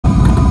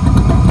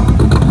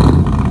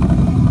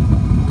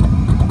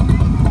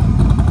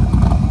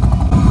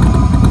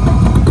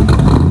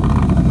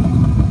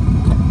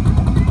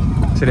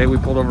Today we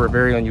pulled over a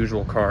very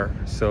unusual car,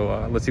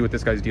 so let's see what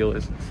this guy's deal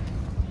is.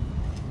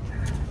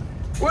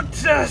 What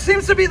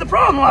seems to be the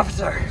problem,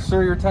 officer?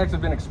 Sir, your tags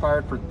have been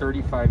expired for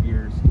 35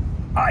 years.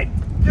 I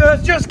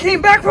just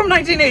came back from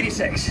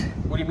 1986.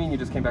 What do you mean you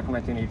just came back from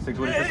 1986?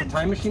 What, is this a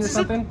time machine or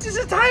something? This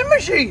is a time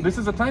machine. This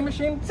is a time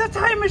machine? It's a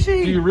time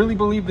machine. Do you really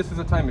believe this is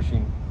a time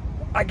machine?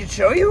 I can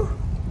show you.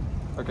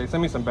 Okay,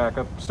 send me some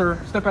backup. Sir,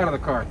 step out of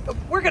the car.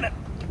 We're gonna...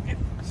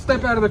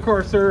 Step out of the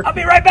car, sir. I'll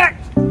be right back.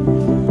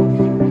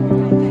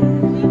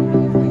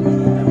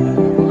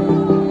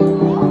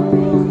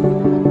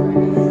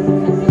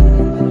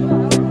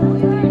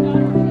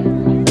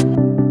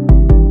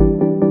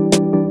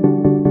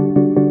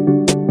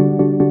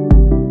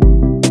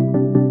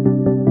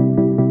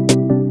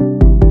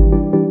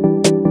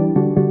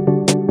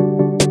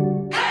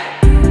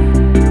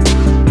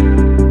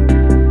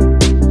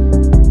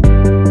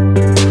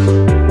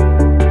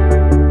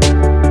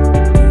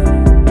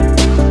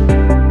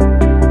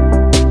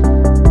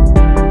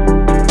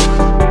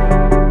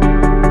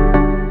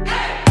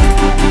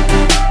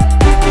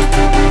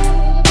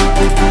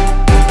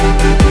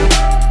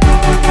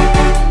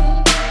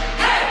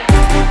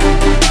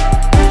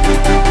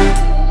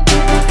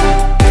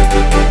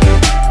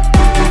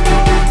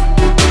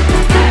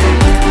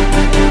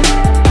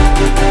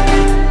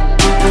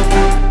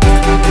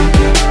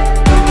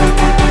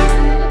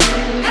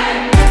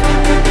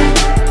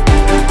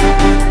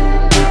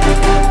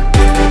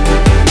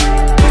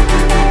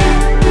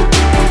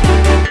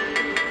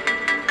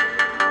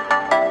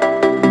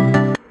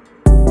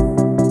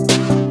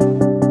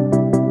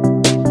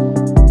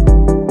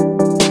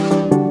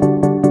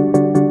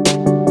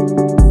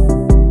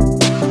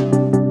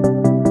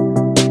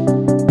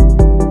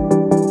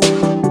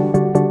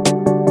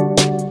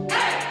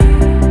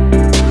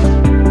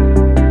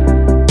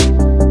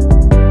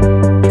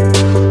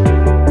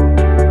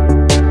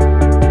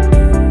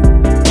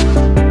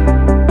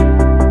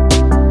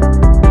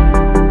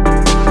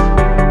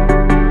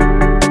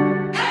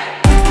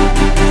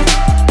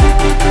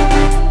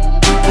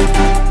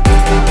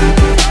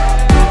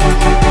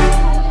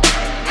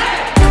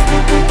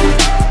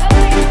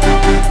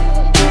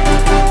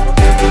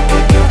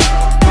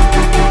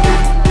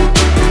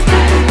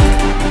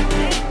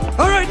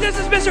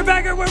 Mr.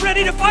 Bagger, we're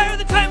ready to fire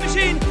the time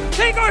machine.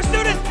 Take our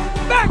students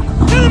back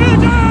to the